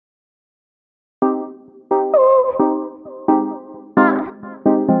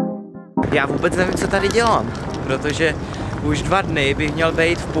Já vůbec nevím, co tady dělám, protože už 2 dny bych měl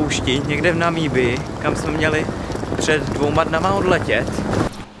být v poušti, někde v Namíbii, kam jsme měli před 2 dnama odletět.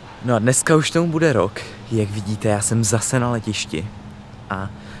 No a dneska už tomu bude rok. Jak vidíte, já jsem zase na letišti. A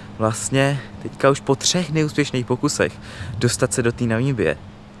vlastně teďka už po 3 neúspěšných pokusech dostat se do té Namíbie.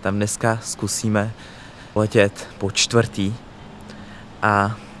 Tam dneska zkusíme letět po 4.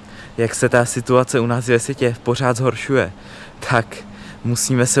 A jak se ta situace u nás ve světě pořád zhoršuje, tak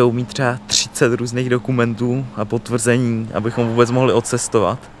musíme se umít třeba 30 různých dokumentů a potvrzení, abychom vůbec mohli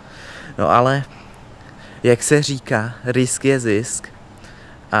odcestovat. No ale, jak se říká, risk je zisk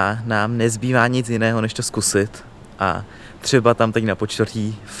a nám nezbývá nic jiného, než to zkusit. A třeba tam teď na po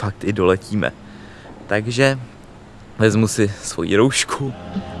 4. fakt i doletíme. Takže vezmu si svoji roušku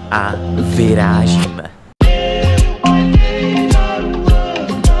a vyrážíme.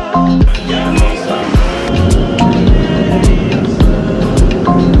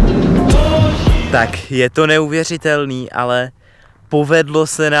 Tak je to neuvěřitelný, ale povedlo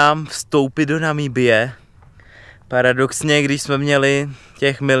se nám vstoupit do Namibie. Paradoxně, když jsme měli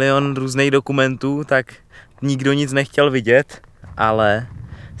těch 1 000 000 různých dokumentů, tak nikdo nic nechtěl vidět, ale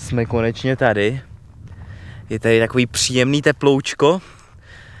jsme konečně tady. Je tady takový příjemný teploučko,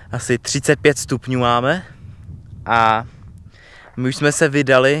 asi 35 stupňů máme a my už jsme se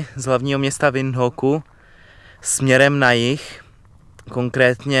vydali z hlavního města Windhoeku směrem na jih,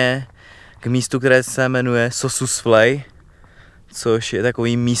 konkrétně k místu, které se jmenuje Sossusvley, což je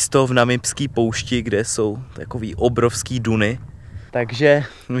takový místo v namibské poušti, kde jsou takový obrovský duny. Takže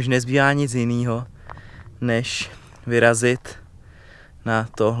už nezbývá nic jiného, než vyrazit na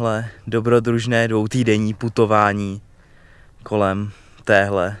tohle dobrodružné 2týdenní putování kolem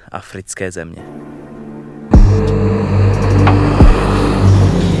téhle africké země.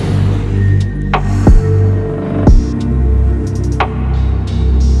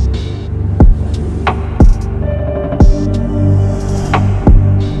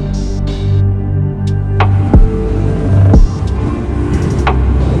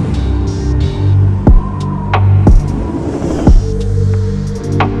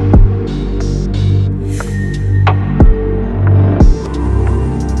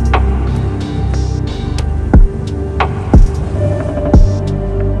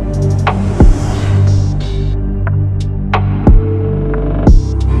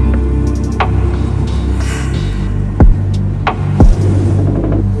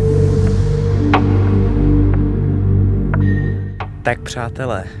 Tak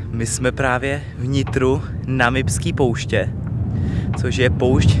přátelé, my jsme právě v nitru namibské pouště, což je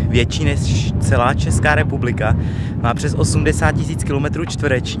poušť větší než celá Česká republika, má přes 80 000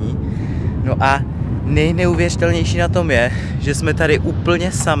 km². No a nejneuvěřitelnější na tom je, že jsme tady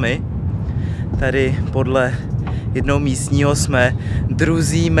úplně sami. Tady podle jednoho místního jsme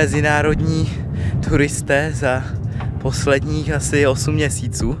druzí mezinárodní turisté za posledních asi 8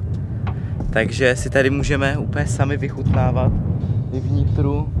 měsíců. Takže si tady můžeme úplně sami vychutnávat i v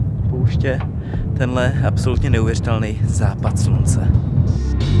nitru pouště tenhle absolutně neuvěřitelný západ slunce.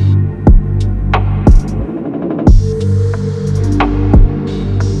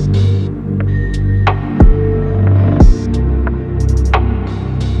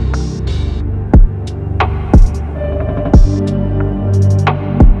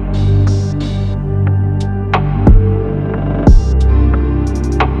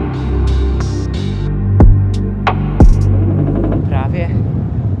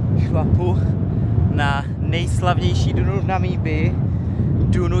 Na nejslavnější dunu v Namíbii,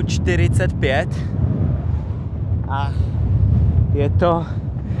 dunu 45. A je to,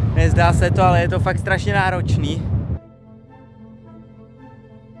 nezdá se to, ale je to fakt strašně náročný.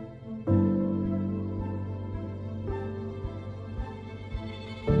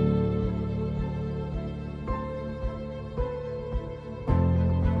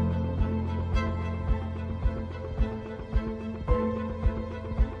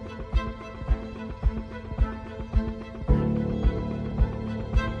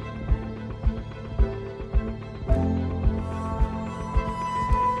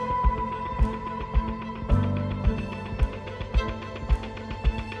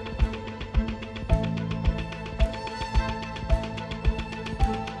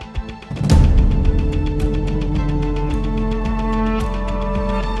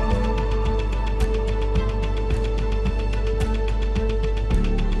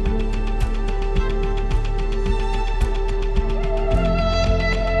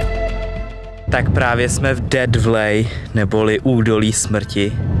 Tak právě jsme v Dead Valley, neboli údolí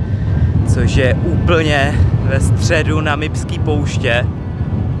smrti, což je úplně ve středu namibské pouště.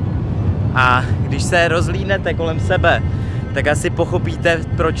 A když se rozhlídnete kolem sebe, tak asi pochopíte,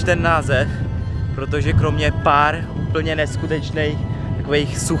 proč ten název, protože kromě pár úplně neskutečných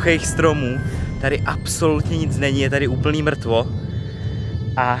takových suchých stromů, tady absolutně nic není, je tady úplný mrtvo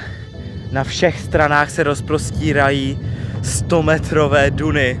a na všech stranách se rozprostírají 100metrové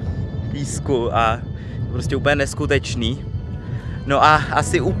duny písku a prostě úplně neskutečný. No a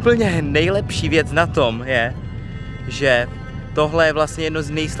asi úplně nejlepší věc na tom je, že tohle je vlastně jedno z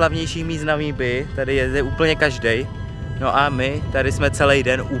nejslavnějších míst na Namibii, tady jede úplně každý. No a my tady jsme celý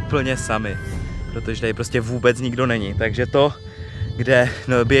den úplně sami, protože tady prostě vůbec nikdo není. Takže to, kde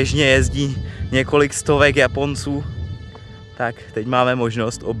běžně jezdí několik stovek Japonců, tak teď máme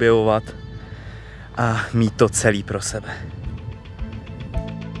možnost objevovat a mít to celý pro sebe.